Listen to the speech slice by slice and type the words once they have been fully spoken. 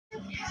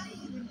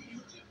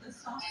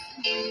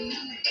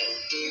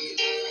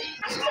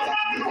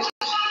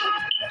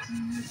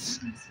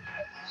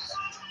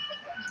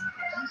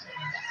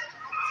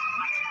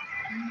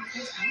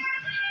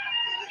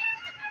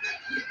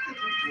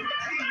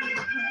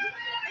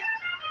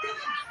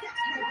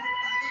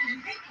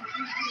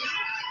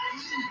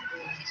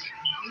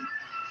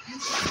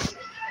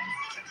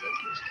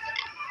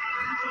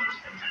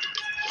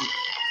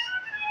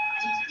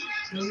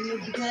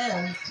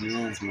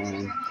Yes,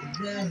 man.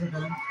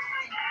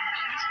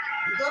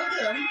 Go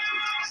get him.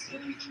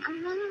 Good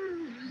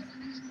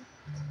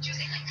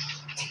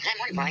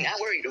morning, Bonnie.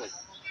 What are you doing?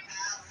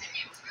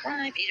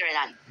 Hi, Peter and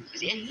I. You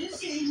see it? You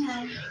see him?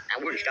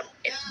 I worry stuff.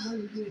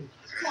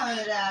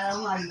 Pointed at him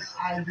like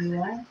I do.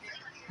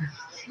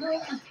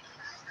 Look.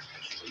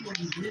 What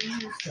you doing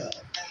yourself?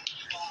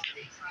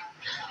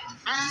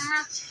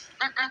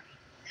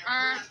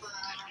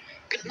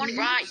 Good morning,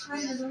 Bri.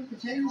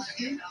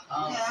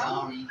 Oh,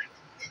 sorry.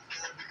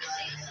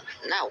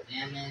 No.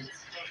 Damn it.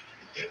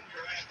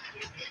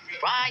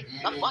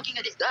 Bri, not walking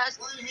at this dust.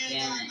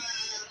 Damn it.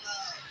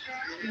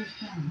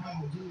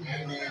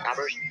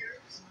 Robbers.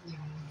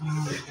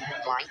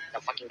 Flying, the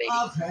fucking baby.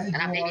 Okay, and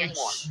not baby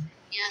anymore.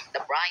 Yeah, the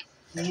bride.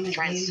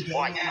 Trans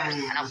boy.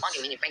 And I'm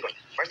fucking mini penguin.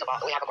 First of all,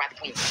 we have a graph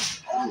between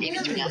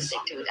David Jr. and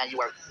Sick too, as you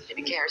were. If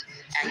you cares.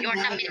 And you're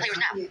not mini players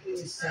now.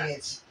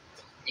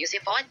 You see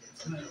it forward?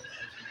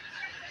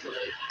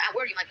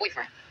 Where are you, my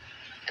boyfriend?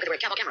 I gotta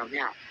get a camera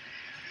now.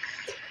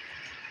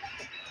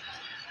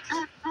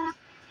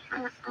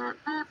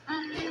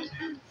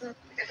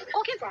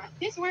 Okay, Brian.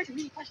 This word to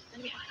me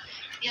questions.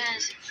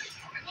 Yes.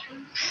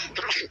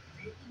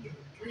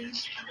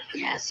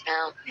 Yes,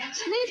 spell.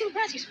 Sneeze and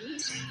breath, you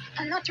sneeze.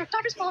 And not your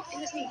daughter's fault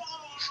in the sneeze.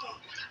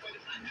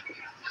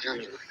 No,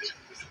 you're not.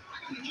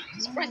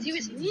 Surprise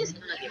you, sneeze. Do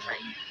not be afraid.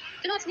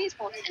 Do not sneeze,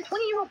 folks. And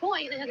 20-year-old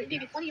boy and a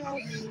baby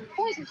 20-year-old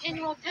boys and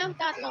 10-year-old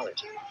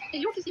 $10,000.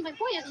 And you can see my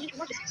boy as an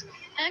metamorphosis.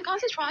 And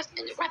constant trust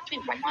and the graph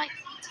between bright light.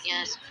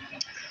 Yes.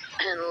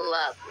 And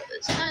love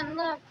rivers. I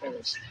love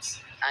rivers.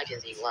 I can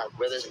see love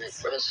rivers and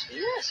rivers.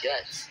 Yes,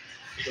 yes.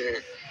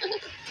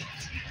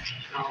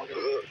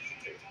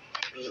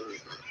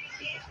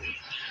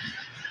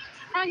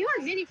 You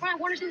are mini Brian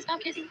Waterston.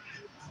 Stop kissing.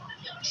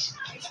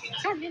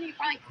 You're mini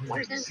Brian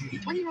Waterston.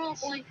 20-year-old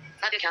boy.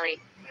 Love you,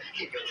 Kelly.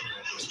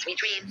 Sweet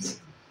dreams.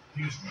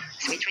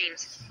 Sweet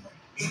dreams.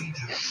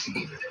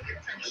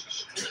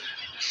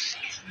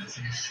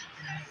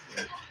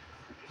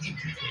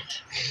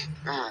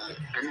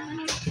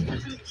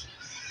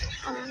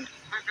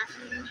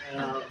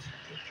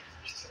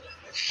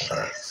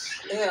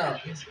 Yeah.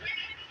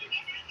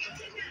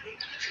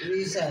 What do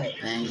you say?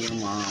 Thank you,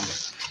 Mom.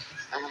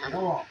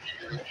 Oh.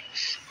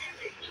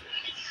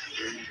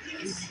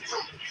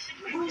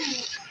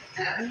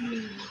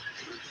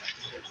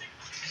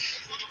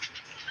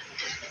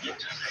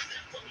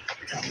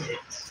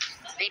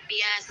 Baby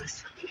asks.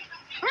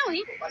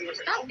 Really?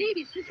 Stop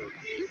baby.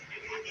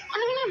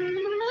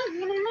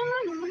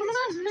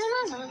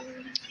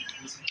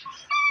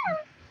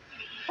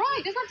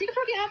 Right, does not take a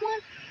trophy have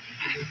one?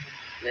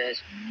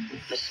 Yes,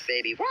 this is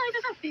baby. Right,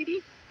 that's not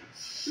baby.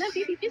 That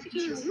baby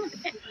physically is the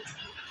pet.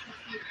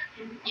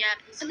 Yeah.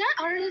 And that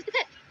other is the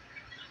pet.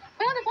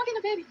 Well, they're fucking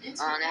the baby.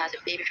 That has a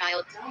baby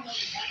child.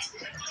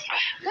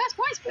 That's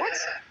why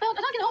sports. Well,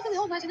 I'm not gonna open the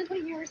whole match in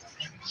 20 years.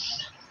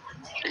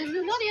 And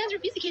you know the answer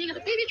desiccating of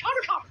the baby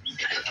chopper chopper.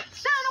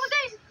 Now I know what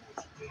they.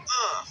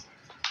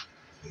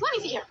 Let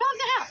me see here. Bounce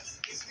the house.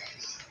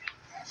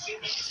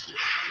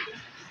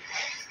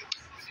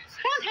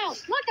 Bounce house.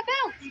 Look the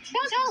bounce.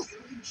 Bounce house.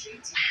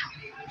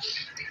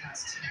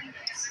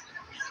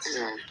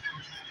 Wow.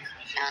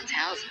 Bounce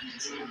house.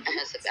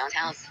 It's a bounce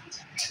house.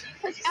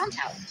 What's bounce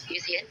house? Do you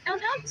see it?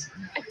 Bounce house?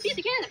 I see it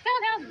again.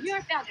 Bounce house.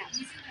 You're bounce house.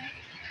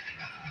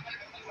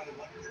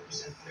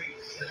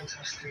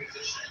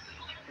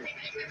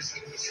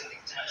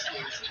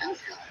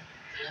 Bounce house.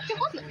 You're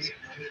hopeless.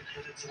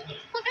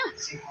 Look out.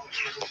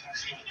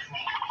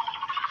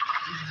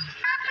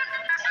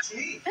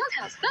 Bounce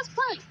house. That's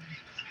fun.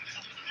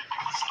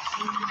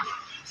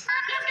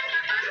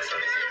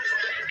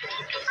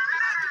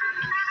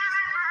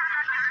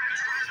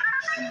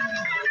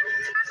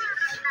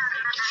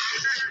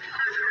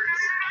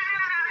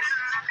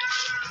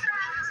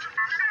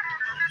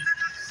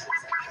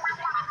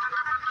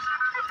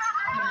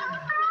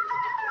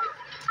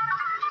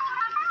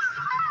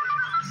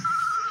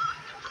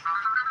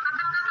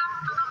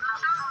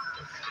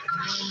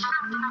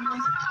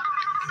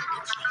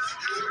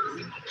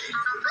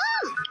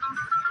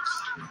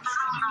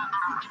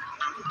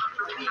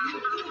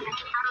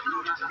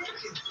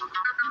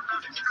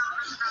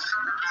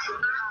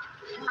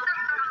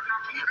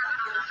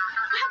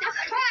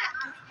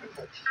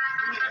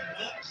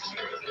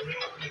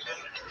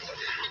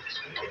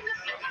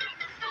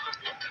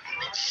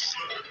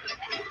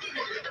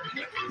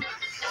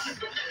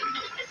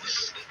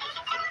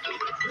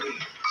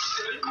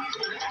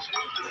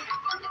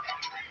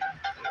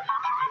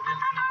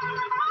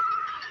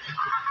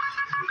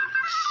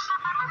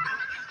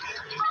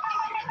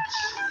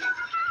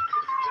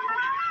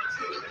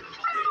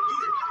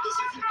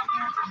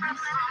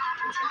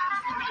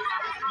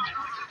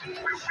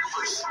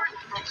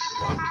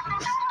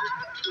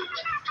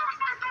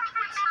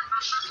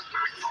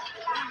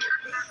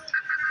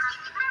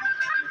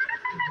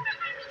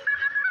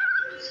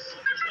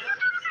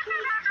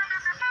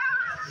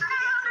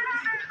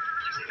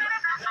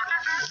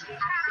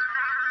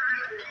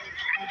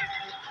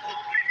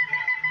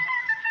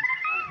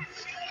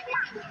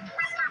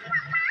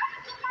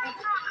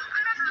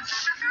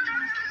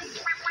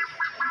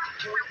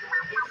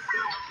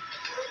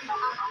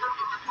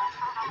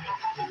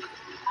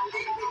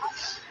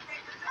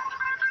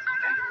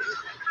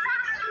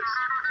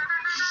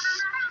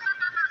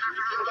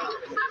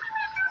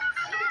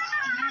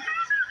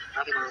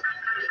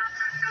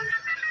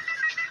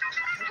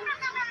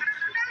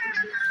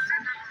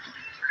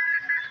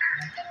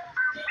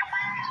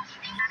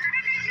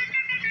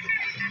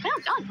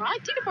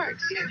 right, ticket part.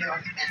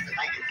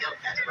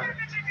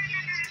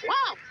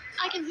 Wow,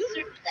 I can use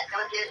it. That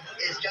young kid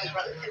is Joe's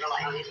brother in real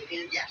life.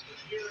 Yeah.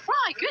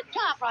 Right, good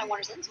job, Brian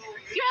Watterson.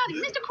 You're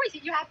having Mr. Crazy.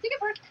 You have ticket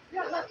part.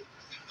 You're lucky.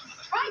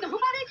 Right, don't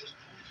move at it.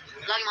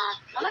 Love you, Mom.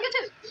 I love you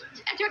too.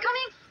 And you're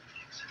coming?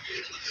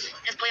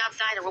 Let's play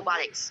outside the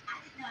robotics.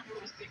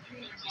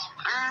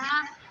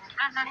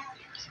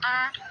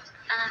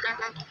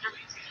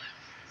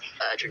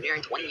 After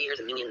nearing 20 years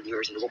and millions of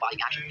years in the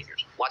robotic action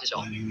figures. Watch the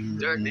show.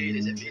 Third mate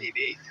is a bitty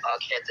bee.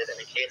 Kids and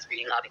the kids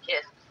reading up and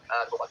kids.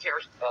 Robot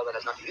cares. But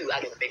that's not you.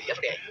 I gave a baby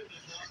yesterday.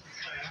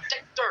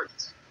 Take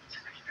turns.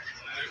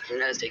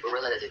 Let's take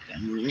Gorilla. Hey,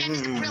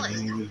 Mr. Gorilla.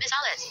 Miss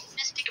Alice.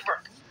 Miss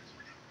Tickerberg.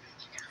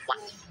 What?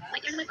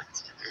 Like they're in my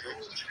butts.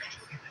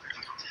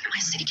 My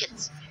city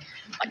kids.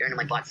 Like they're in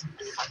my butts.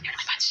 Like they're in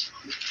my butts.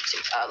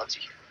 Let's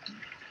see.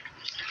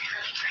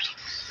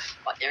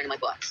 Like they're in my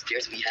butts.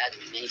 Years we had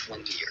many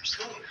 20 years.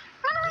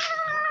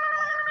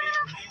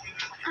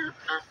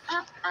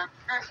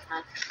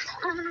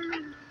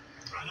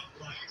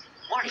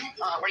 Morning.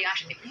 Where are you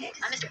actually?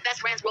 I'm Mr. Best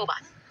Friend's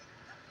robot.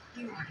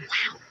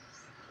 Wow.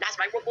 That's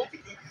my robot.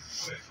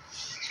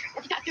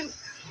 What you got to do?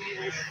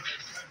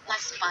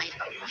 Let's find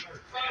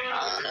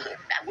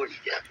that word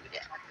you have to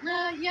get.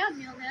 Yeah,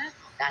 Neil, man.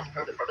 That's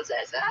for the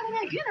purposes. I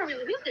mean, you don't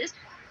really live this.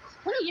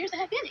 20 years I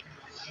have been it.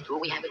 Do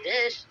we have a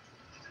dish?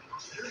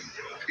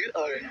 You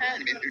are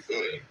having it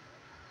good.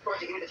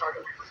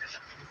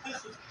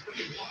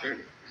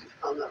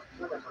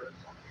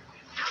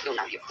 You'll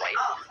not be afraid.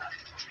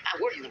 That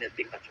word you in a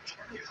big country.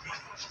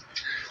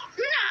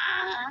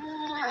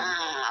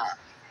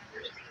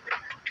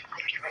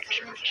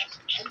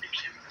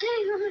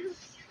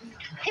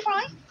 Hey,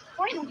 Brian.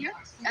 Brian over here.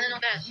 I don't know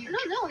that.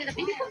 No, there's a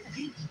baby.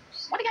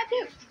 What do you got to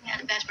do? Yeah,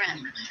 the best friend.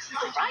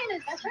 Brian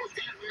is best friends.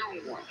 No,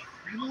 you won't.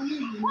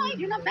 Why?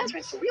 You're not best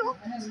friends for real.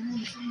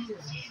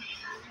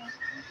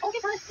 Okay,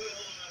 fine.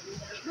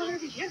 No, they're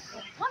here.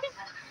 Okay.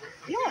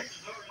 Yours.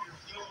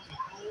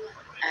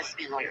 That's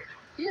being lawyer.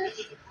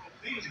 Yes.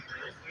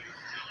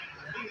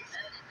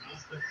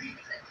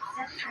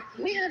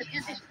 We had a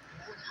plantation.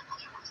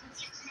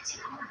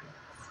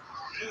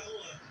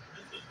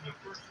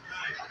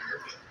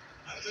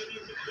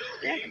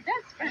 They're the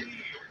best friends.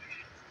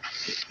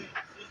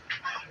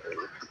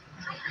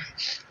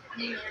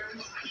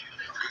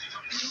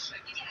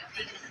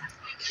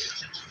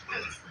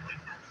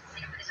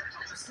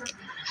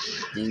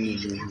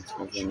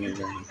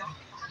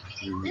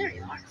 There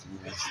you are.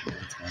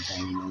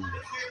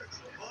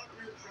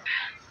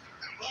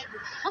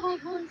 Come on.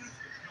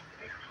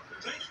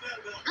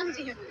 I'm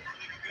here.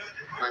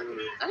 I don't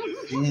know.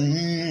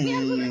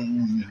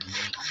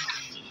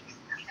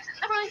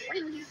 Alright, what do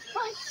you do?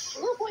 Fine. The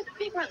little boy's a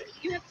big brother.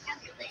 You have to stand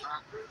here. I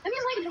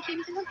mean, like, no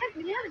babies in one time.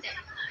 We have a day.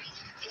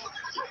 What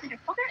the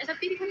fucker is a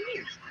baby for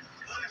years?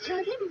 So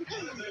I didn't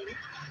become a baby.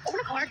 Over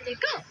the car, they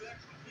go.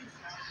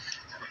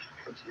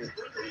 First, you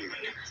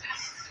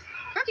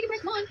can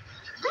break mine.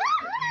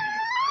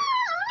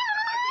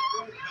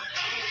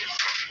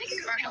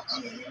 Commercial.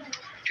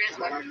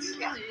 Transformers.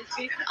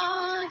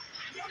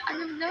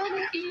 I'm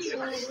another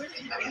evil. I'm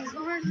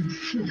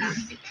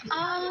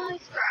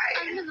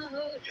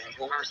another.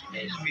 Transformers.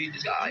 They speed the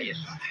skies.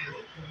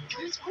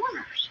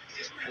 Transformers,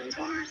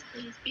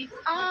 please speak.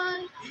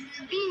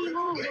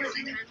 Evil.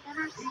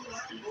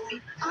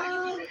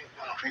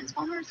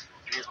 Transformers,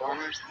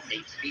 Transformers.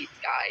 They speed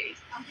skies.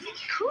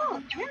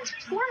 cool.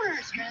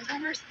 Transformers,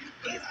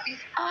 please speak.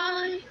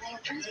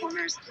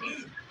 Transformers,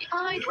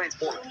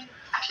 Transformers.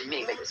 Actually,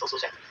 many makers social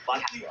set.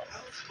 Podcast world.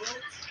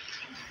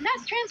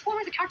 That's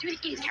Transformers, the cartoon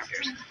games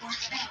characters.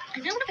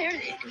 And then what about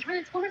it?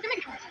 Transformers, the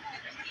Megatron.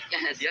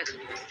 Yes. Yes,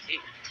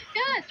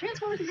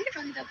 Transformers, the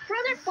Megatron is a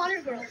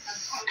father, girl.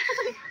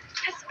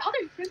 That's father,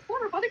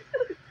 Transformer, father.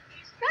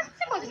 That's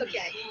father's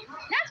okay.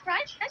 That's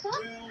right. That's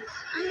all.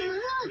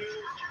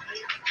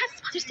 That's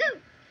father's too.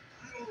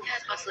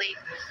 Yes, mostly.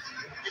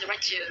 There's a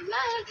right to.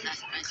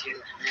 That's nice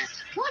too.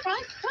 What,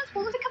 right?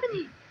 Transformers, a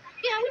company.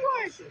 Yeah, we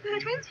were.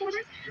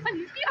 Transformers, a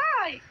new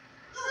FBI.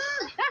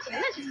 That's a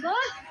legend,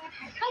 bud.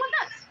 How about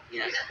that?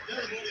 Yes.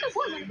 So,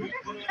 boy,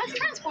 that's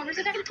Transformers,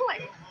 a negative toy.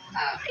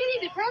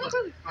 It is Brownie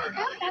Cruise.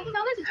 $10,000 and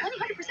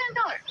 100%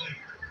 dollars.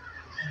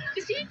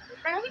 You see?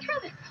 Brownie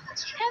Cruise.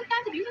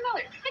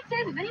 $10,000.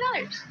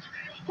 $6,090.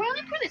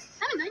 Brownie Cruise.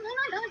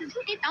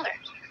 $7,999.28. Right?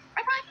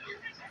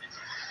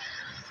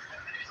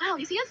 Wow,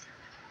 you see us?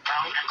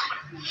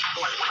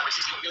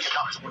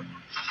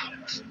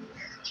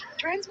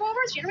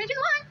 Transformers Generation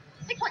 1.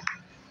 Take one.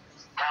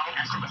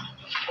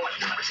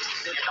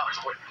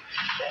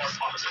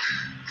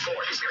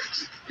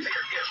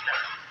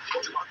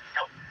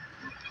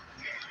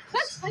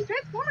 That's my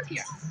Transformers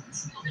here.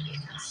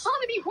 I'm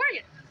gonna be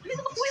worried. This is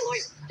a boy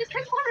lawyer. Just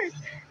Transformers.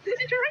 This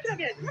is direction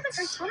again. Remember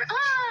Transformers?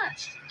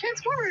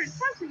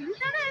 Transformers.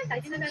 I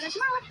didn't know that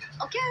tomorrow.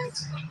 Okay.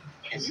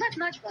 And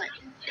much fun.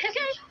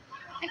 Okay.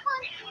 Have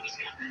fun.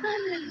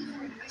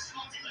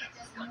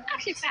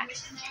 Action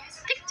facts.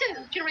 Take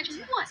 2. Generation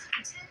 1.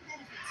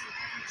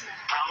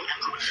 Brown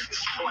and Cruin.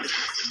 $4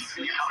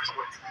 million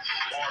worth.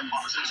 More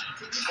offices.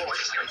 More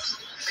experience.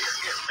 Bigger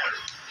is better.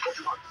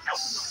 Pokemon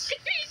Health.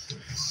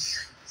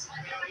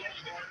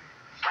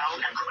 Brown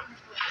and Cruin.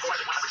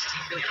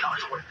 $160 million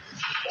worth.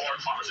 More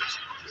offices.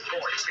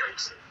 More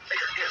experience.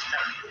 Bigger is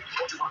better.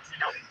 Pokemon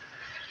Health.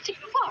 Take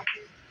 4.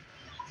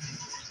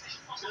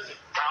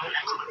 Brown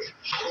and Cruin.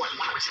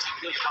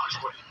 $160 million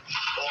worth.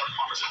 More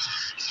offices.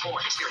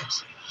 More experience.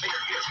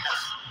 Bigger is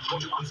better.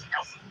 Pokemon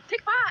Health.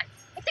 Take 5.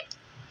 Take 6.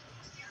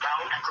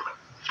 Brown and Cruin.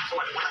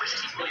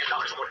 $160 million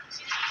worth.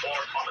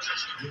 More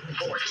offices.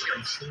 More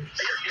experience.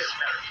 Bigger is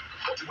better.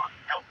 Pokemon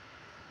Health.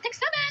 Take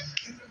 7.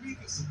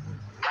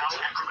 Brown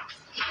and Cruin.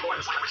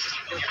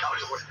 $160 million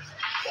worth.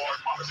 More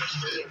offices.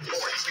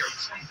 More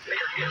experience.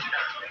 Bigger is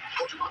better.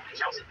 Pokemon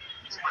Health.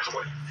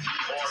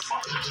 More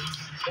offices.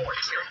 More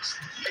experience.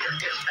 Bigger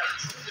is better.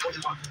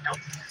 Pokemon Health.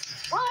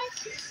 5.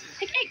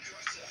 Take 8.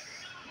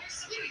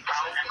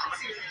 Brown and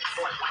Cruin.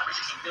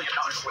 $160 million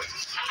worth.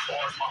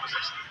 More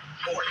offices.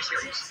 More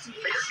experience.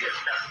 Bigger is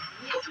better.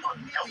 Pokemon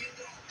Health.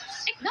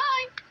 Take 9.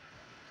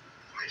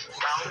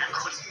 Brown and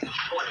Cruin.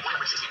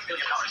 $160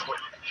 million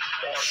worth.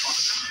 More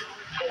offices.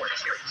 More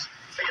experience.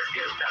 Bigger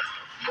is better.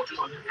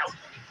 Pokemon Health.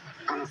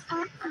 4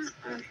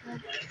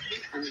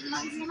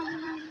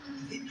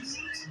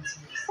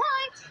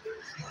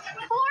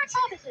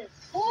 offices.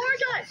 4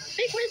 jobs.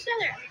 Big win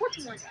center.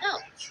 14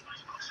 help.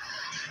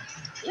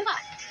 You got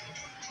it.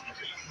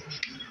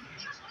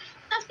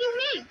 That's you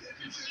mean.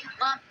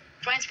 Mom,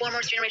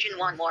 Transformers Generation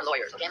 1 more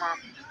lawyers, okay, Mom?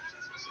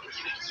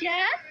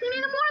 Yes, we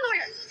need more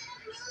lawyers.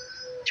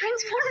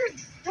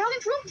 Transformers. They're all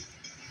improved.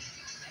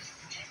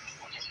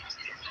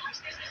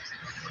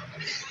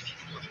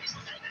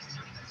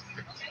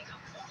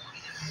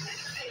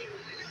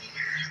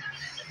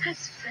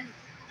 That's fun.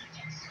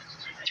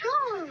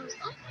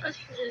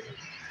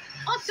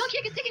 Oh, don't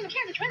kick it, taking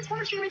care of the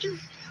Transformers Generation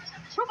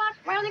robot,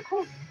 round and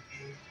cool.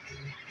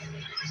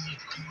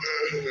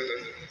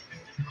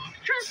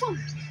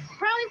 Transformers,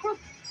 round and cool. $600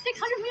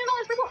 million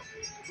per book.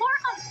 More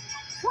awesome.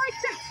 More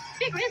experience.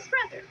 Bigger is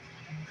better.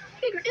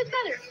 Bigger is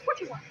better.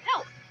 41.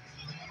 Help.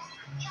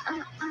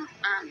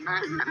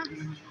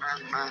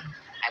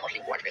 I work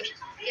in court, bitch.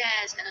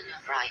 Yes.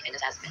 Right, and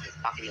this has been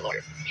talking to your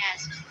lawyer.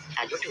 Yes.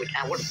 And you're doing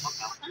at work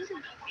now.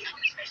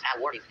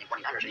 At work, even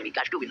 49ers, and we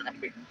got to do it.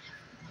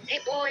 Hey,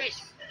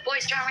 boys.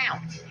 Boys, turn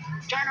around.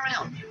 Turn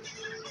around.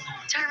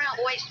 Turn around,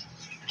 boys.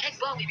 Take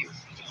both of you.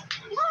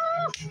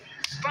 Woo!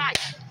 Right.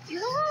 Woo!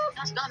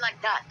 That's not like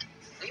that.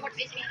 You weren't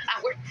facing me.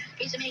 I work.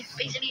 Facing me.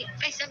 Facing me.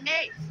 Facing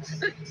me.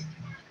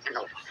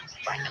 No.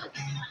 Right.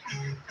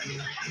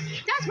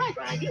 That's right,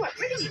 Brian. You are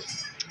pretty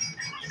neat.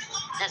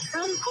 That's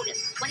from Conan,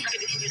 200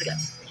 million years ago.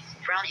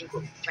 Brown and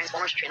Cruin.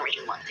 Transformers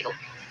Generation 1. Take a look.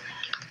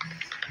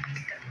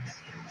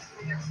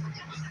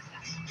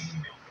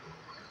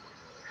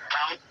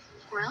 Brown.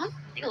 Brown?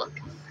 Take a look.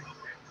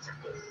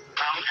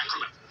 Brown and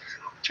Cruin.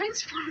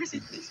 Transformers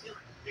in this film.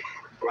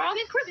 Brown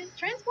and Cribbin.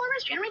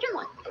 Transformers Generation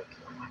 1.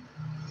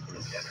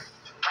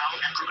 Brown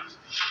and Cruin.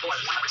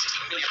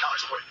 $160 million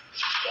worth.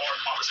 More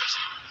officers.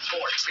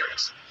 More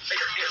experience.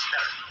 Bigger is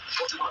better.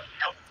 Pokemon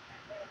Health.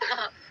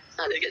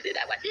 I think I did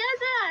that one. Yes,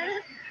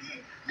 sir.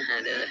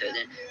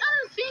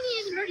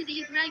 Phineas and Murdy, they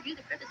use very good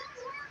purposes.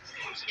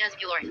 Yes,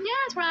 you Lord.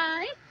 Yes,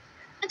 right.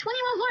 And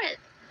 21 Lord.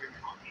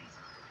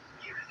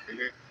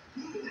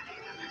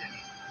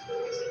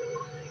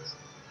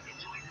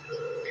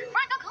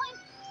 Right, not calling.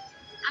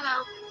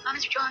 Hello. I'm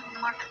Mr. John from the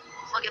market.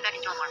 I'll get back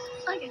in John Mark.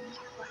 Okay.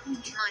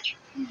 Too much.